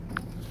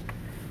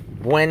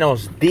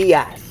Buenos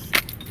días.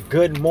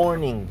 Good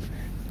morning.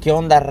 ¿Qué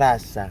onda,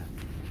 raza?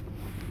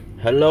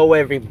 Hello,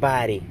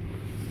 everybody.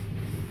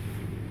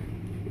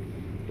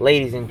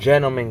 Ladies and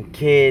gentlemen,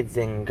 kids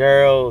and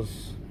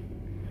girls.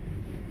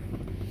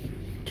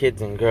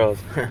 Kids and girls.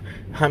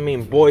 I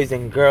mean boys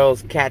and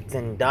girls, cats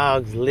and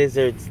dogs,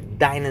 lizards,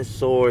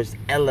 dinosaurs,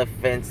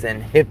 elephants,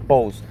 and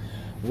hippos.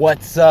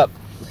 What's up?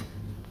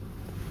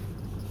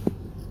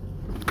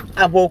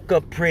 I woke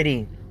up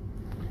pretty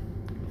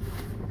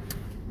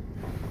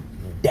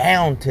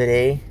down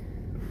today,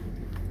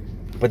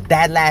 but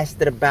that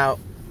lasted about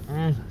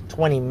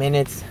 20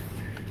 minutes.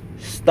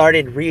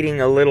 Started reading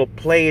a little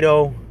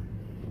Plato,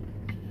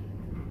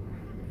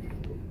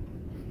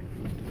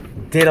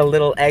 did a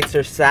little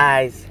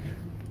exercise,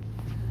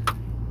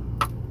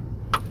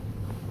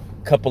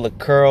 couple of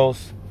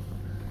curls,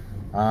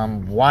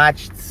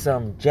 watched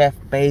some Jeff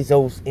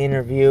Bezos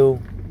interview,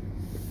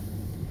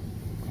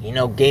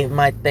 gave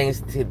my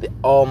thanks to the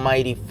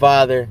Almighty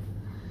Father.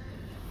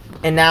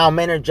 And now I'm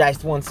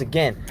energized once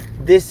again.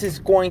 This is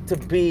going to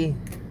be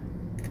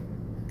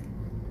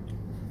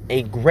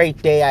a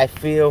great day, I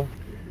feel,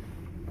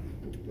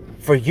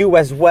 for you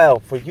as well.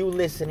 For you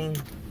listening,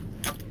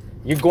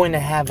 you're going to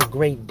have a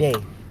great day.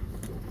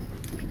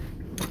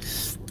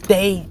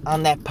 Stay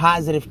on that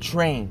positive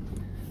train,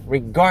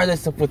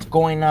 regardless of what's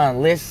going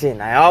on. Listen,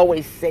 I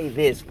always say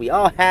this. We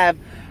all have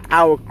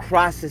our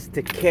crosses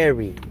to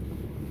carry.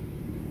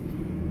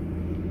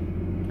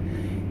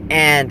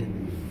 And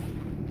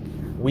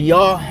we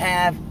all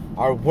have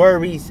our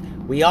worries.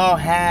 We all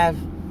have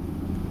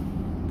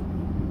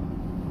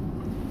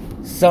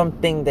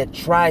something that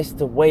tries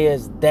to weigh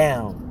us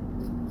down.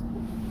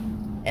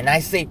 And I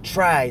say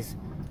tries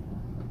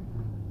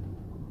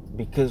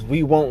because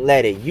we won't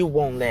let it. You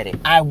won't let it.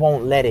 I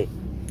won't let it.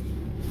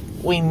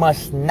 We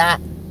must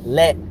not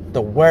let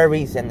the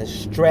worries and the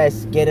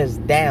stress get us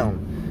down.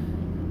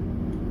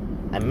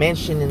 I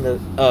mentioned in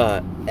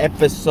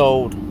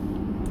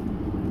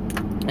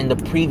the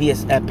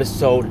previous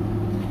episode,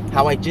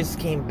 how I just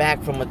came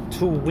back from a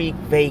 2-week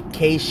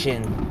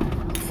vacation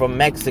from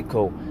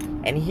Mexico.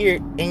 And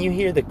you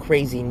hear the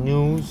crazy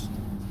news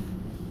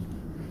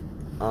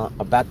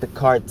about the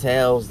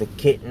cartels, the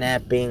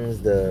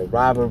kidnappings, the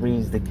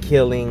robberies, the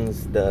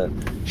killings, the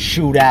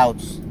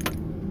shootouts.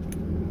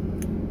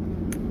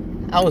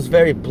 I was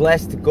very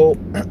blessed to go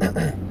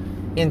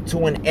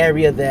into an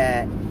area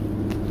that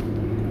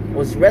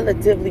was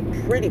relatively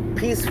pretty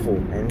peaceful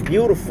and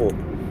beautiful.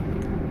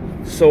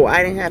 So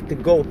I didn't have to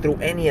go through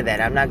any of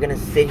that. I'm not going to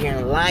sit here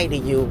and lie to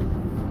you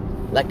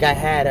like I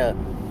had a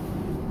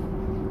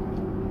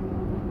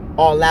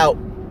all-out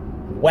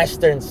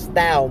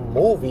Western-style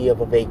movie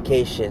of a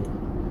vacation.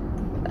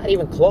 Not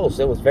even close.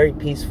 It was very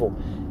peaceful.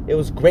 It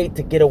was great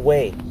to get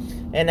away.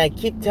 And I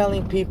keep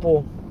telling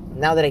people,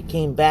 now that I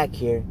came back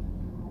here,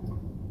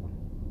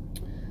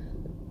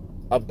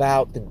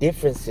 about the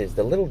differences,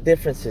 the little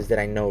differences that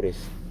I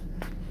noticed.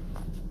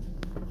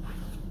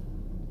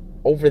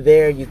 Over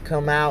there, you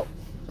come out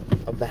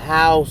of the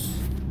house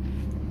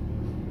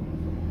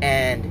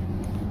and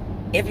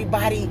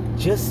everybody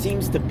just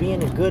seems to be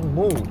in a good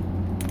mood.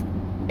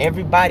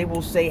 Everybody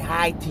will say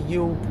hi to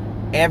you.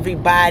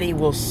 Everybody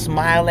will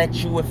smile at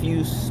you if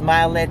you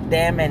smile at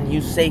them and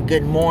you say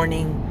good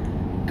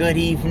morning, good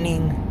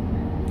evening.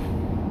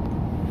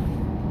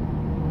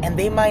 And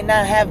they might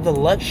not have the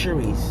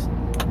luxuries.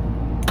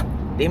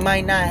 They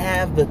might not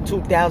have the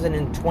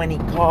 2020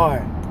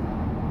 car,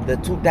 the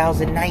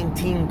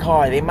 2019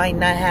 car. They might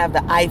not have the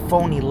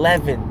iPhone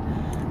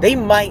 11. They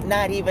might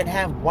not even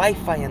have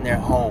Wi-Fi in their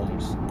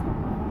homes.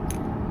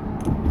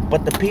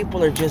 But the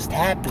people are just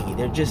happy.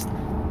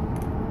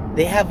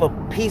 They have a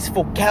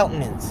peaceful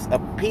countenance, a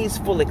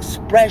peaceful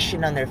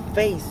expression on their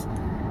face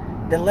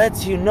that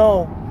lets you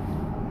know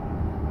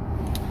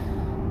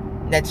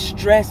that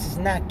stress is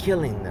not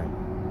killing them.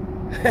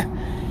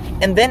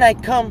 And then I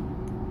come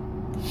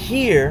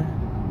here,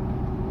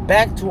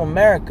 back to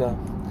America,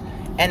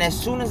 and as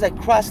soon as I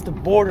crossed the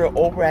border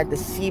over at the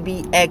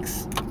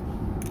CBX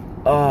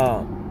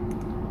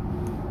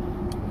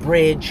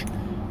bridge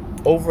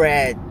over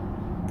at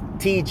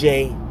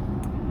TJ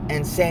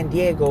and San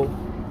Diego,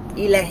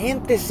 y la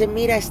gente se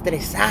mira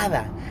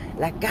estresada,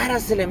 la cara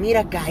se le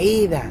mira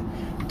caída,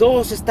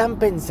 todos están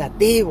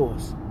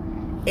pensativos,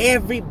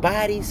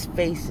 everybody's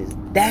face is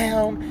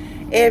down,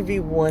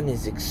 everyone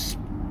is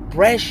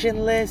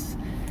expressionless.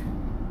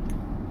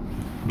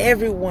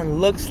 Everyone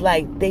looks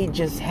like they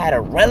just had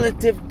a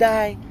relative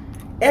die.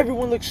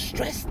 Everyone looks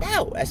stressed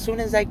out. As soon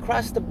as I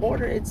cross the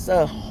border, it's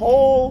a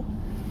whole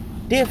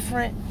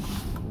different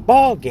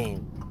ball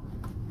game.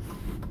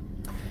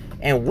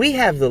 And we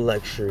have the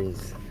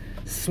luxuries,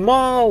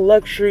 small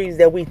luxuries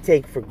that we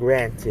take for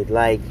granted,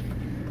 like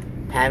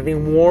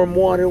having warm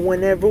water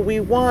whenever we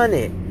want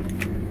it,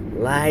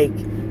 like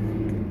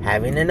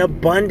having an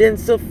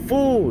abundance of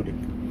food,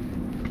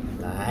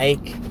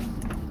 like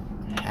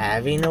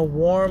having a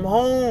warm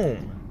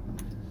home,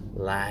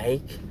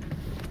 like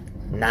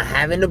not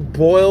having to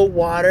boil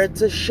water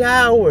to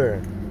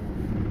shower.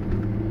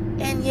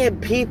 And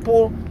yet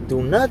people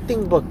do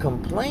nothing but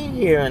complain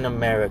here in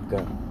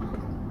America.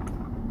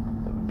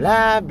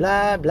 Blah,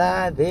 blah,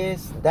 blah,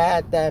 this,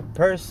 that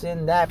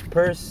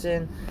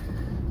person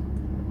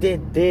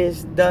did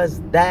this,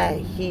 does that,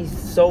 he's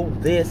so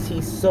this,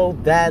 he's so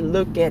that,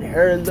 look at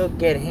her,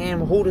 look at him,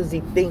 who does he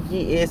think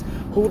he is,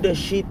 who does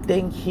she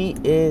think he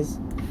is?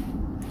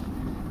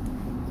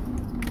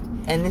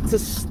 And it's a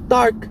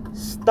stark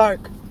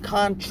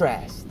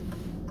contrast.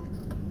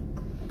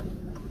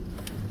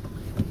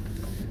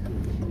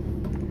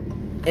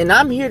 And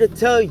I'm here to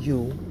tell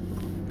you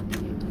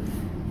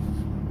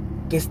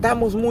que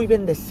estamos muy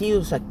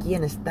bendecidos aquí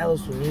en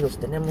Estados Unidos.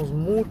 Tenemos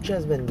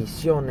muchas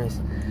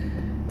bendiciones.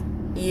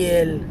 Y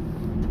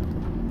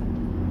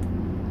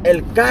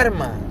el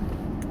karma,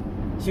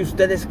 si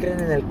ustedes creen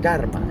en el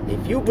karma,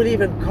 if you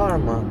believe in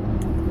karma,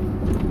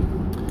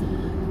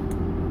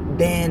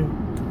 then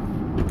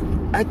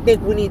I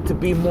think we need to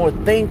be more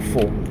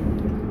thankful,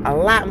 a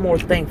lot more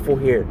thankful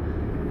here.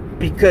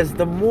 Because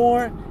the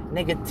more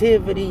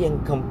negativity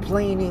and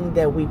complaining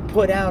that we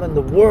put out in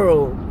the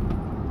world,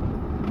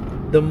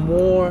 the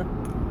more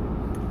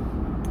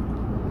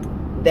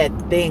that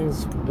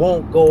things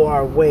won't go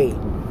our way.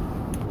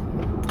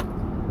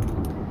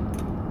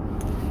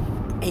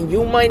 And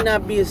you might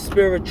not be a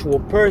spiritual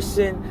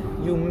person.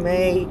 You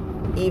may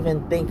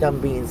even think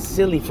I'm being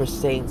silly for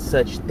saying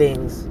such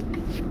things.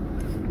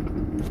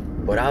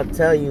 But I'll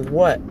tell you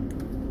what.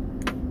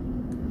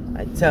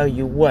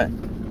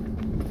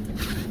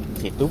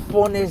 Si tú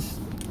pones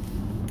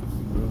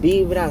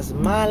vibras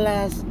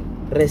malas,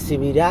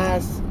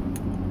 recibirás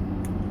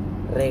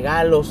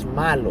regalos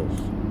malos.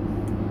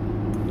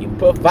 You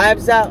put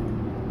vibes out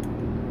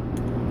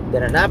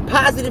that are not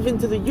positive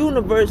into the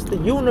universe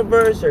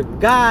or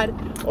God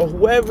or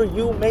whoever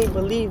you may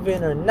believe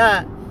in or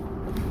not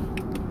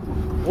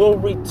will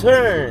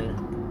return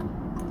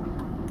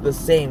the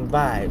same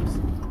vibes.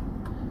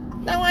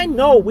 Now I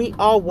know we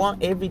all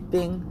want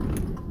everything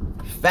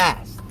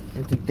fast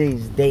in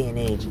today's day and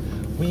age.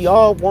 We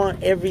all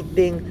want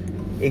everything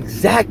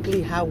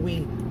exactly how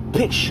we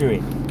picture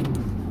it.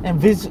 And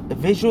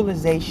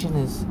visualization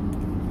is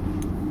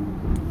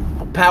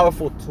a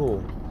powerful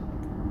tool.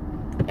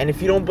 And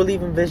if you don't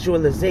believe in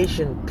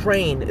visualization,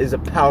 praying is a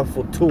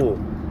powerful tool.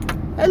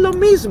 Es lo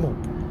mismo.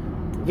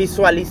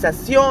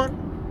 Visualización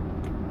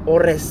o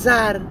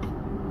rezar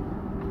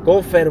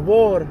con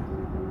fervor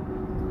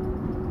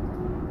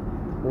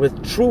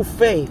with true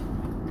faith.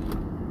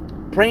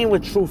 Praying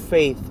with true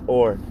faith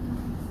or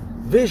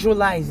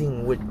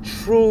visualizing with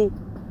true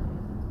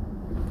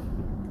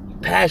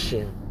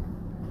passion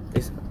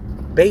is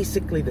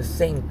basically the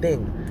same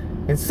thing.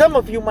 And some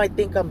of you might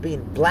think I'm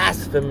being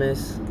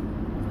blasphemous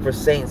for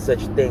saying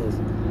such things.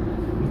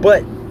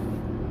 But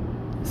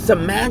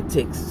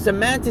semantics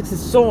is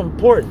so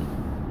important.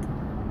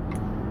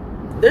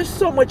 There's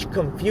so much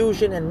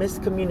confusion and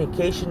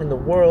miscommunication in the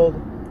world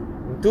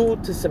due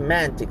to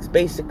semantics.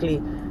 Basically,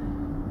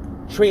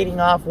 trading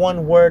off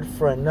one word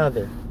for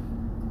another.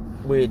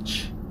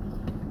 Which,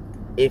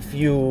 if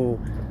you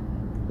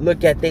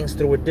look at things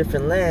through a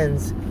different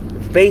lens,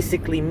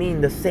 basically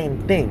mean the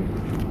same thing.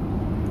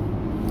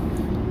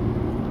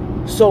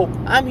 So,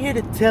 I'm here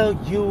to tell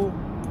you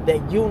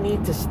that you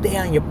need to stay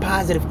on your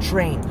positive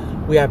train.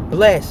 We are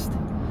blessed.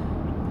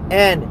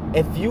 And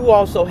if you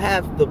also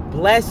have the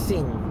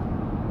blessing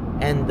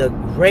and the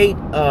great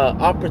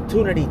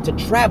opportunity to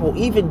travel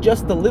even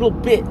just a little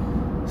bit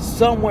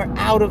somewhere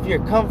out of your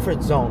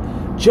comfort zone,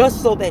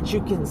 just so that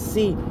you can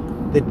see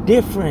the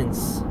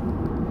difference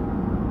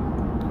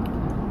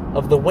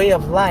of the way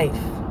of life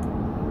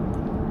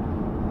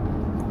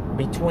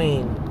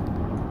between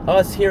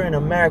us here in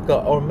America,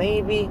 or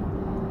maybe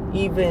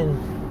even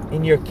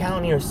in your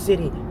county or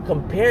city,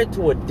 compared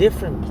to a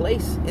different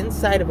place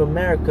inside of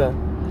America,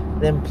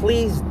 then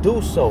please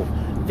do so.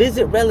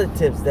 Visit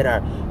relatives that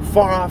are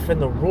far off in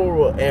the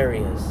rural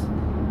areas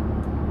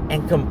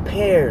and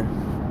compare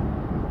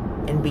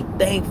and be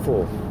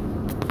thankful.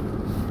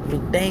 Be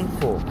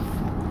thankful.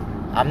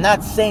 I'm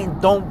not saying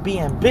don't be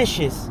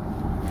ambitious,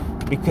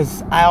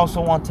 because I also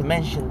want to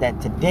mention that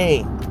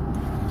today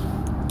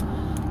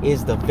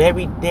is the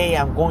very day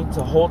I'm going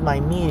to hold my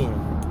meeting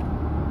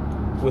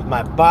with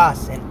my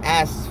boss and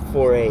ask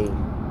for a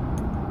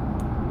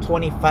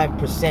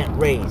 25%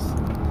 raise.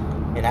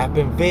 And I've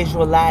been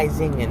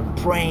visualizing and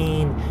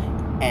praying,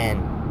 and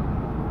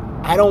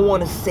I don't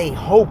want to say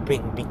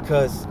hoping,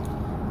 because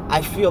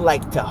I feel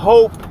like to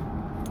hope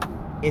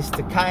is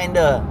to kind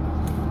of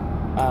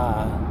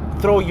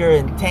throw your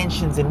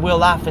intentions and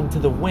will off into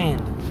the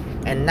wind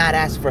and not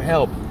ask for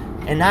help.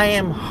 And I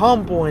am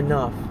humble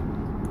enough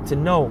to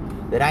know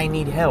that I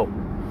need help.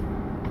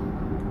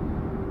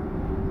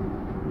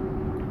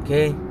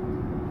 Okay?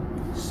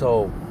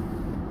 So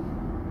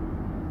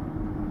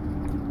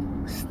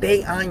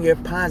stay on your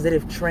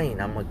positive train.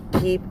 I'm going to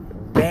keep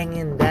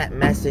banging that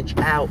message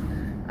out.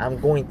 I'm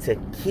going to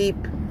keep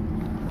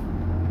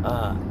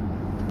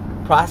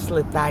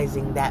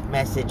proselytizing that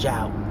message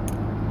out.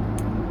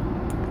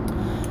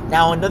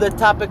 Now, another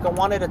topic I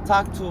wanted to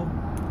talk to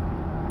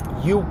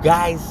you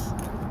guys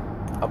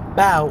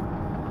about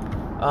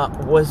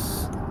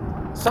was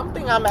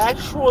something I'm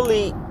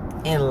actually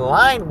in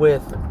line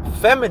with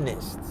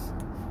feminists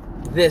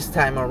this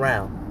time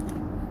around.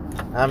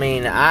 I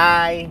mean,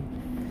 I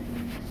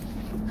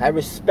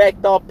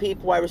respect all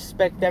people. I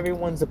respect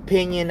everyone's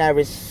opinion. I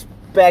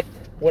respect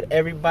what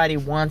everybody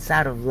wants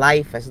out of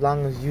life, as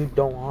long as you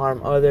don't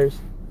harm others.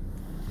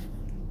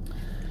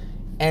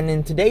 And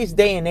in today's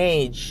day and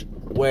age,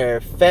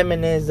 where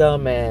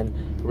feminism and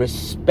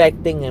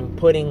respecting and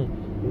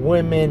putting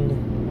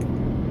women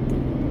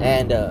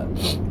and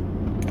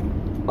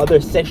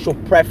other sexual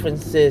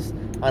preferences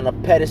on a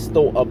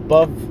pedestal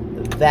above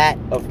that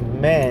of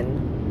men,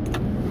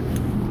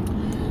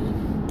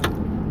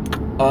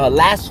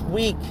 last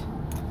week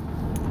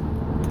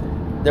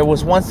there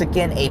was once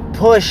again a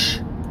push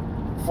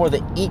for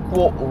the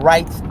Equal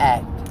Rights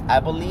Act.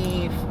 I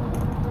believe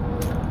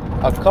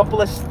a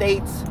couple of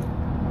states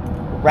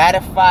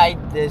ratified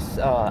this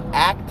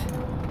act,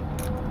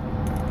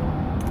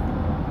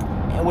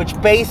 which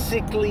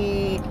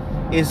basically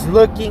is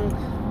looking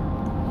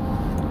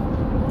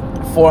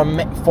for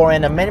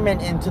an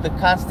amendment into the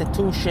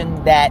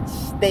Constitution that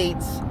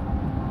states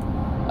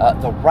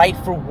the right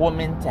for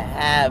women to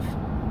have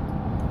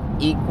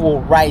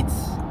equal rights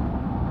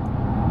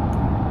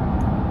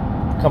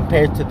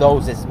compared to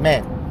those as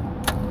men.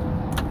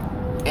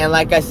 And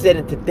like I said,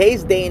 in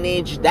today's day and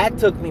age, that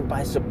took me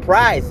by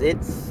surprise.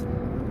 It's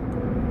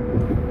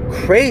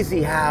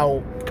crazy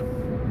how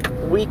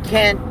we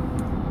can't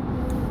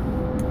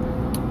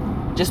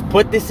just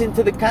put this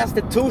into the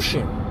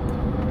Constitution.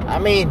 I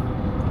mean,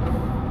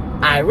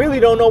 I really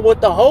don't know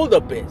what the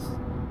holdup is.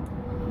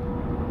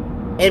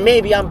 And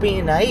maybe I'm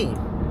being naive.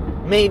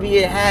 Maybe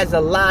it has a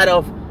lot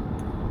of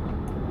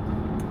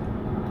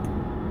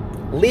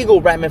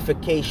legal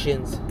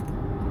ramifications,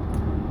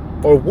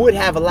 or would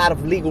have a lot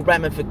of legal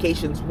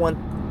ramifications once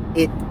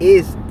it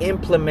is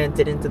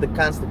implemented into the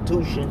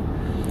Constitution.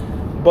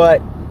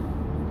 But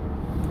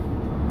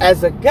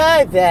as a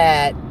guy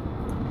that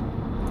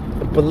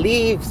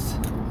believes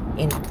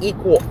in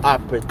equal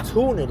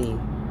opportunity,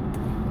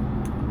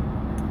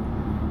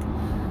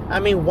 I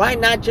mean, why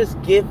not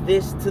just give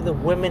this to the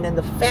women and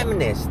the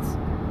feminists?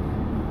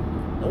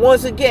 And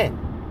once again,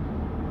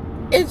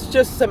 it's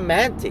just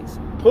semantics.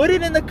 Put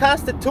it in the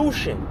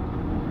Constitution.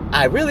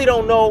 I really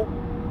don't know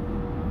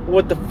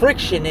what the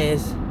friction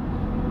is,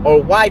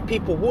 or why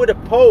people would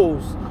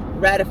oppose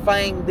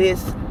ratifying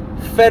this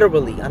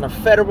federally, on a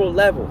federal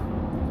level.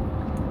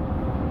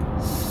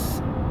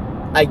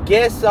 I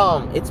guess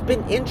it's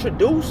been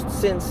introduced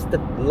since the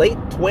late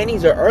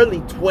 20s or early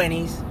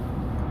 20s.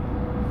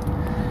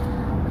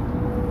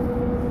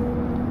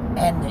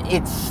 And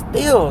it's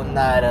still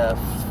not a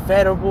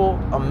federal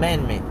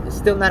amendment. It's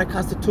still not a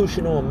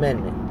constitutional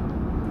amendment.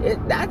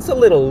 That's a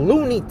little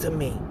loony to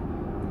me.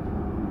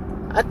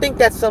 I think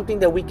that's something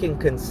that we can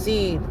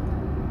concede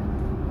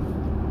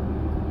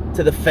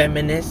to the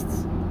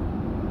feminists.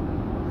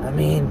 I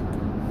mean,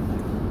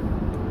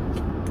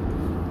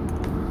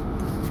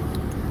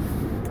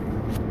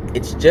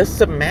 it's just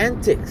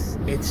semantics.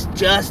 It's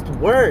just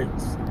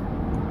words.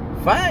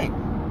 Fine.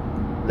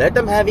 Let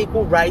them have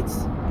equal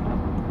rights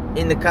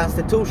in the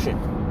Constitution.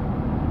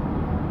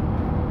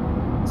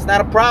 It's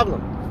not a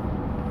problem.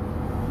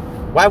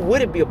 Why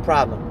would it be a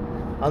problem?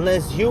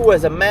 Unless you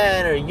as a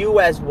man, or you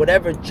as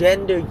whatever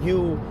gender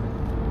you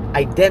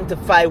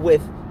identify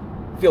with,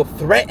 feel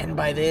threatened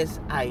by this,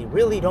 I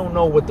really don't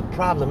know what the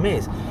problem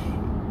is.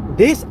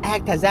 This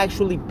act has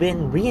actually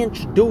been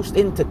reintroduced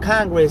into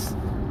Congress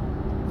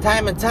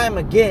time and time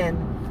again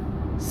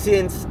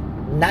since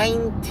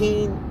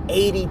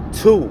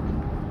 1982.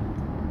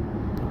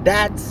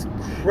 That's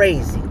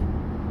crazy.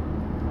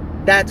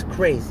 That's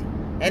crazy.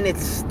 And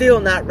it's still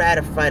not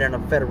ratified on a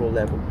federal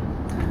level.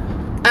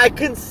 I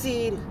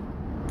concede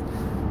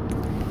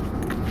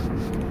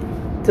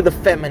to the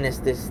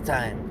feminists this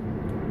time.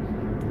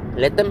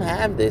 Let them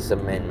have this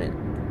amendment.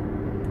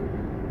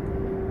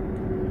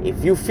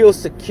 If you feel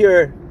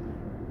secure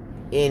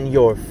in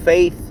your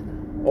faith,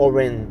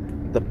 or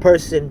in the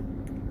person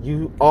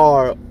you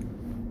are,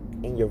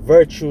 in your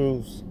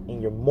virtues,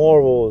 in your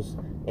morals,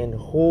 in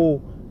who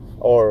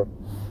or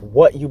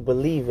what you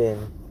believe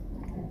in,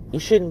 you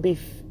shouldn't be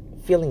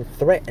feeling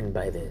threatened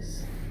by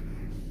this.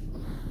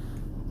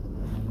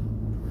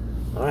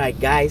 Alright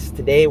guys,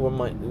 today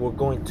we're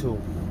going to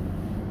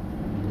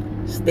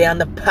stay on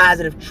the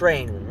positive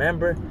train.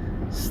 Remember,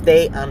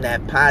 stay on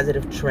that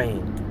positive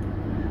train.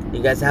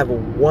 You guys have a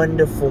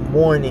wonderful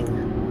morning,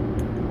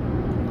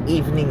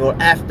 evening, or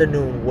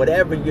afternoon,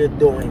 whatever you're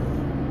doing.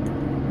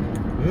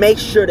 Make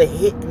sure to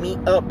hit me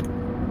up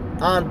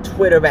on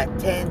Twitter at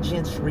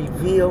Tangents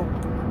Reveal.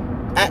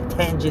 At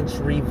Tangents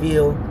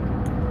Reveal.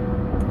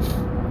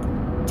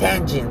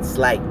 Tangents,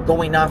 like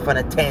going off on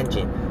a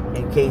tangent,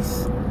 in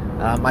case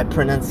my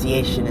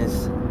pronunciation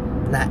is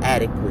not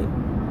adequate.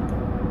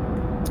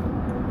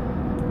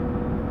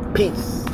 Peace.